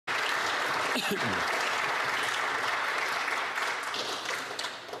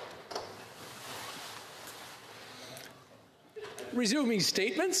Resuming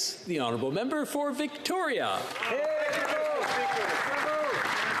statements, the Honourable Member for Victoria.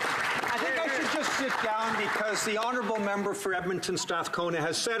 I think I should just sit down because the Honourable Member for Edmonton Strathcona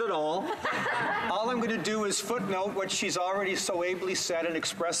has said it all. All I'm going to do is footnote what she's already so ably said in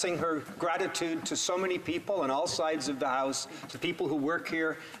expressing her gratitude to so many people on all sides of the House, to people who work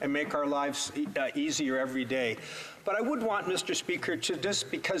here and make our lives easier every day. But I would want, Mr. Speaker, to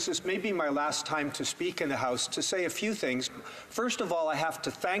just, because this may be my last time to speak in the House, to say a few things. First of all, I have to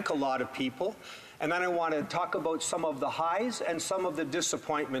thank a lot of people, and then I want to talk about some of the highs and some of the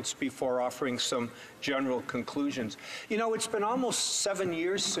disappointments before offering some general conclusions. You know, it's been almost 7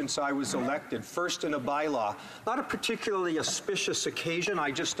 years since I was elected, first in a bylaw. Not a particularly auspicious occasion,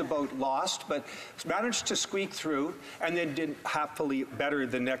 I just about lost, but managed to squeak through, and then did happily better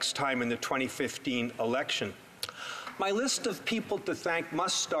the next time in the 2015 election. My list of people to thank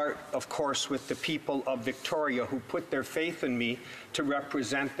must start, of course, with the people of Victoria who put their faith in me to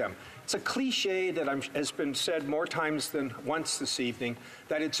represent them. It's a cliche that has been said more times than once this evening,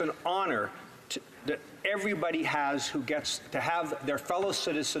 that it's an honor that everybody has who gets to have their fellow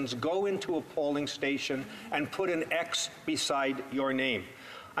citizens go into a polling station and put an X beside your name.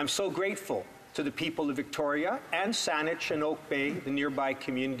 I'm so grateful to the people of Victoria and Saanich and Oak Bay, the nearby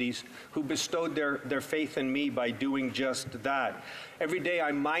communities, who bestowed their faith in me by doing just that. Every day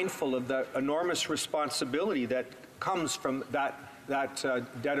I'm mindful of the enormous responsibility that comes from that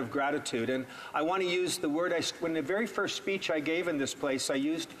debt of gratitude. And I want to use the word, when the very first speech I gave in this place, I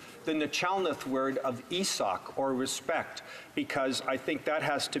used the Nachalnath word of Isak, or respect, because I think that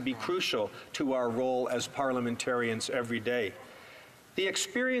has to be crucial to our role as parliamentarians every day. The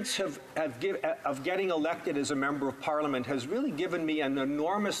experience of getting elected as a member of Parliament has really given me an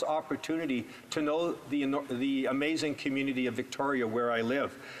enormous opportunity to know the amazing community of Victoria where I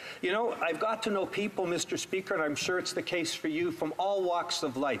live. You know, I've got to know people, Mr. Speaker, and I'm sure it's the case for you, from all walks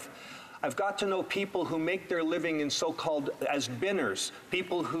of life. I've got to know people who make their living in so-called as binners,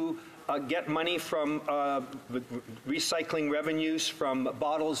 people who get money from recycling revenues from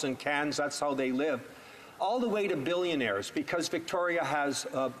bottles and cans. That's how they live. All the way to billionaires, because Victoria has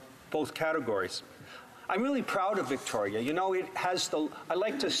both categories. I'm really proud of Victoria. You know, it has I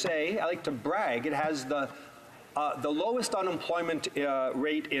like to brag, it has the lowest unemployment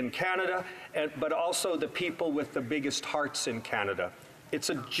rate in Canada, but also the people with the biggest hearts in Canada. It's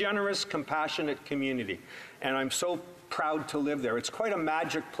a generous, compassionate community, and I'm so proud to live there. It's quite a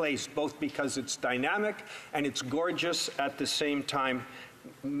magic place, both because it's dynamic and it's gorgeous at the same time.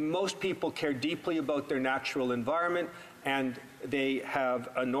 Most people care deeply about their natural environment, and they have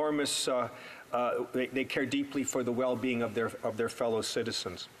enormous, they care deeply for the well-being of their fellow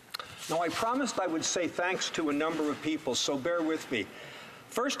citizens. Now, I promised I would say thanks to a number of people, so bear with me.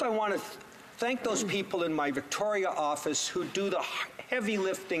 First, I want to thank those people in my Victoria office who do the heavy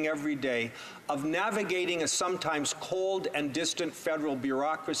lifting every day of navigating a sometimes cold and distant federal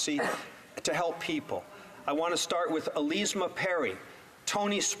bureaucracy to help people. I want to start with Elizma Perry,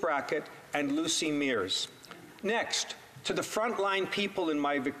 Tony Sprocket, and Lucy Mears. Next, to the frontline people in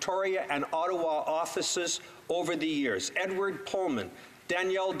my Victoria and Ottawa offices over the years: Edward Pullman,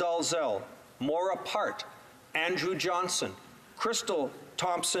 Danielle Dalzell, Maura Part, Andrew Johnson, Crystal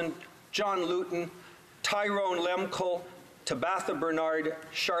Thompson, John Luton, Tyrone Lemko, Tabatha Bernard,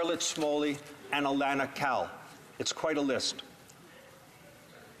 Charlotte Smoley, and Alana Cal. It's quite a list.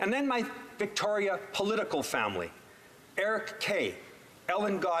 And then my Victoria political family: Eric Kay,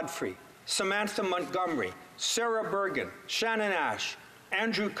 Ellen Godfrey, Samantha Montgomery, Sarah Bergen, Shannon Ash,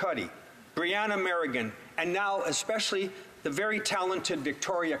 Andrew Cuddy, Brianna Merrigan, and now especially the very talented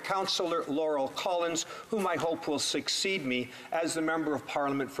Victoria Councillor Laurel Collins, whom I hope will succeed me as the Member of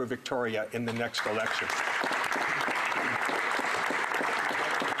Parliament for Victoria in the next election.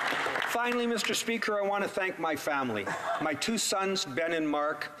 Finally, Mr. Speaker, I want to thank my family, my two sons, Ben and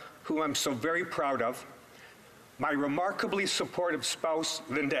Mark, who I'm so very proud of, my remarkably supportive spouse,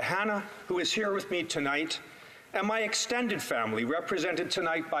 Linda Hanna, who is here with me tonight, and my extended family, represented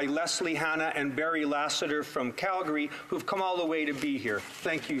tonight by Leslie Hanna and Barry Lassiter from Calgary, who've come all the way to be here.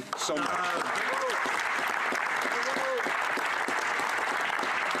 Thank you so much.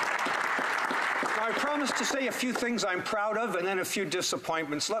 Now, I promised to say a few things I'm proud of and then a few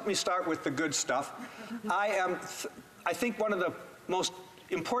disappointments. Let me start with the good stuff. I think one of the most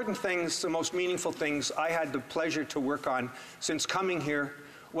important things, the most meaningful things I had the pleasure to work on since coming here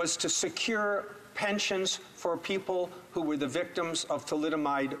was to secure pensions for people who were the victims of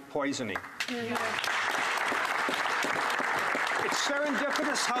thalidomide poisoning. It's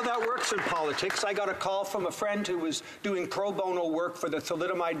serendipitous how that works in politics. I got a call from a friend who was doing pro bono work for the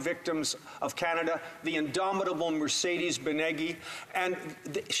thalidomide victims of Canada, the indomitable Mercedes Beneggi, and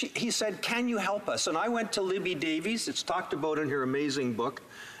he said, "Can you help us?" And I went to Libby Davies, it's talked about in her amazing book,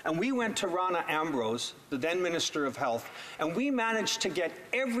 and we went to Rana Ambrose, the then Minister of Health, and we managed to get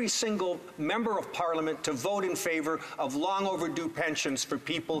every single member of Parliament to vote in favor of long overdue pensions for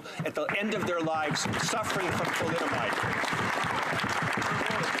people at the end of their lives suffering from thalidomide.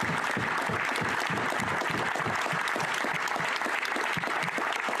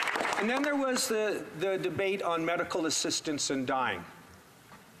 And then there was the debate on medical assistance in dying.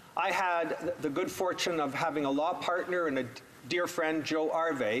 I had the good fortune of having a law partner and a dear friend, Joe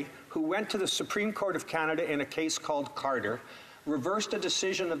Arve, who went to the Supreme Court of Canada in a case called Carter, reversed a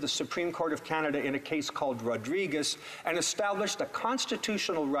decision of the Supreme Court of Canada in a case called Rodriguez, and established a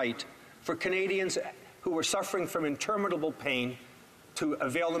constitutional right for Canadians who were suffering from interminable pain to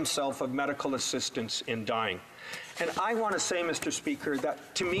avail themselves of medical assistance in dying. And I want to say, Mr. Speaker,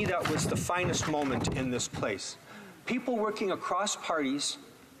 that to me that was the finest moment in this place. People working across parties.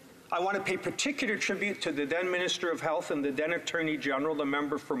 I want to pay particular tribute to the then Minister of Health and the then Attorney General, the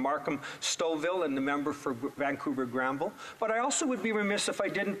member for Markham-Stouffville and the member for Vancouver-Granville. But I also would be remiss if I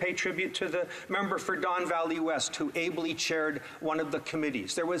didn't pay tribute to the member for Don Valley West, who ably chaired one of the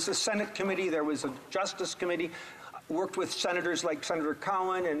committees. There was a Senate committee, there was a Justice Committee. Worked with senators like Senator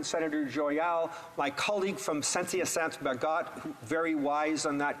Cowan and Senator Joyal, my colleague from Saint-Hyacinthe-Bagot, very wise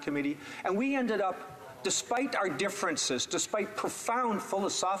on that committee. And we ended up, despite our differences, despite profound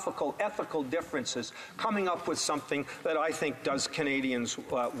philosophical, ethical differences, coming up with something that I think does Canadians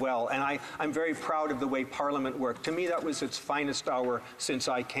well. And I'm very proud of the way Parliament worked. To me, that was its finest hour since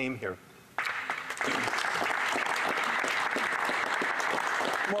I came here.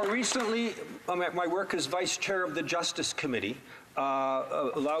 More recently, my work as Vice Chair of the Justice Committee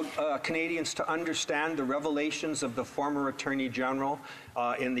allowed Canadians to understand the revelations of the former Attorney General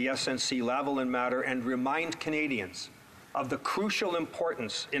in the SNC-Lavalin matter and remind Canadians of the crucial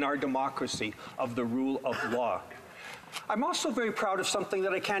importance in our democracy of the rule of law. I'm also very proud of something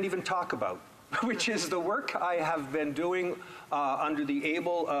that I can't even talk about, which is the work I have been doing under the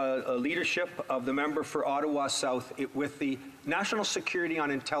able leadership of the member for Ottawa South with the National Security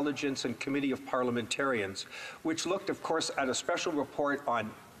on Intelligence and Committee of Parliamentarians, which looked, of course, at a special report on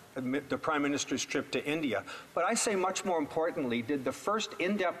the Prime Minister's trip to India. But I say much more importantly, did the first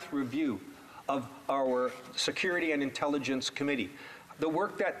in-depth review of our Security and Intelligence Committee. The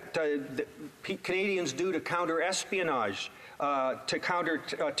work that Canadians do to counter espionage, to counter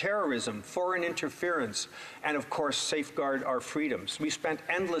terrorism, foreign interference, and of course safeguard our freedoms. We spent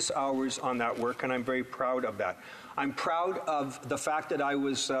endless hours on that work, and I'm very proud of that. I'm proud of the fact that I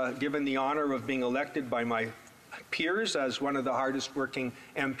was given the honor of being elected by my peers as one of the hardest working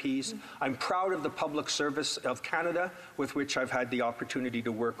MPs. I'm proud of the public service of Canada with which I've had the opportunity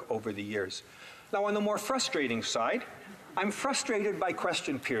to work over the years. Now, on the more frustrating side, I'm frustrated by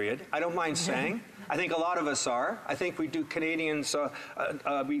question period. I don't mind saying. I think a lot of us are. I think we do Canadians,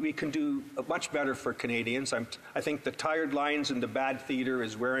 we can do much better for Canadians. I think the tired lines and the bad theater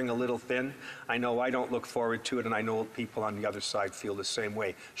is wearing a little thin. I know I don't look forward to it, and I know people on the other side feel the same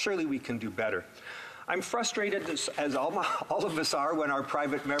way. Surely we can do better. I'm frustrated, as all of us are, when our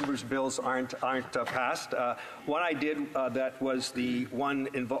private members' bills aren't passed. One I did that was the one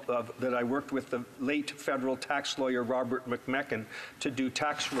that I worked with the late federal tax lawyer Robert McMechen to do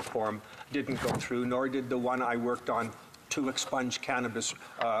tax reform didn't go through, nor did the one I worked on to expunge cannabis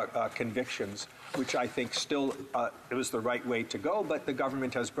convictions, which I think still it was the right way to go, but the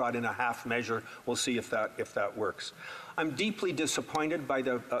government has brought in a half measure. We'll see if that works. I'm deeply disappointed by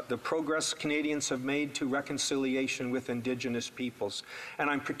the progress Canadians have made to reconciliation with Indigenous peoples, and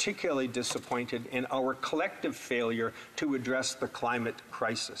I'm particularly disappointed in our collective failure to address the climate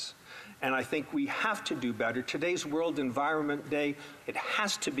crisis. And I think we have to do better. Today's World Environment Day, it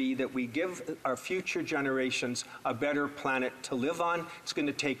has to be that we give our future generations a better planet to live on. It's going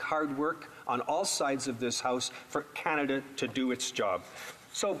to take hard work on all sides of this House for Canada to do its job.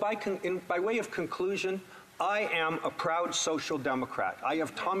 So by way of conclusion, I am a proud social democrat. I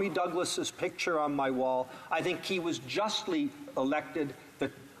have Tommy Douglas's picture on my wall. I think he was justly elected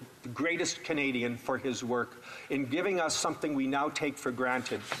the greatest Canadian for his work in giving us something we now take for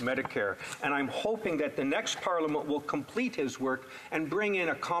granted, Medicare. And I'm hoping that the next Parliament will complete his work and bring in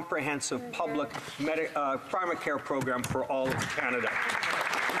a comprehensive public pharmacare program for all of Canada.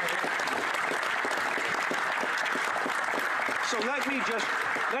 So let me just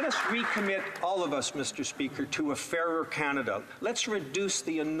Let us recommit, all of us, Mr. Speaker, to a fairer Canada. Let's reduce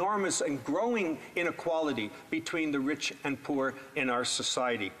the enormous and growing inequality between the rich and poor in our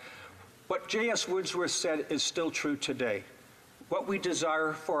society. What J.S. Wordsworth said is still true today. What we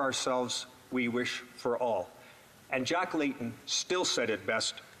desire for ourselves, we wish for all. And Jack Layton still said it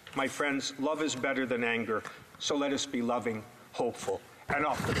best. My friends, love is better than anger, so let us be loving, hopeful, and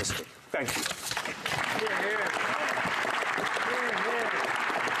optimistic. Thank you.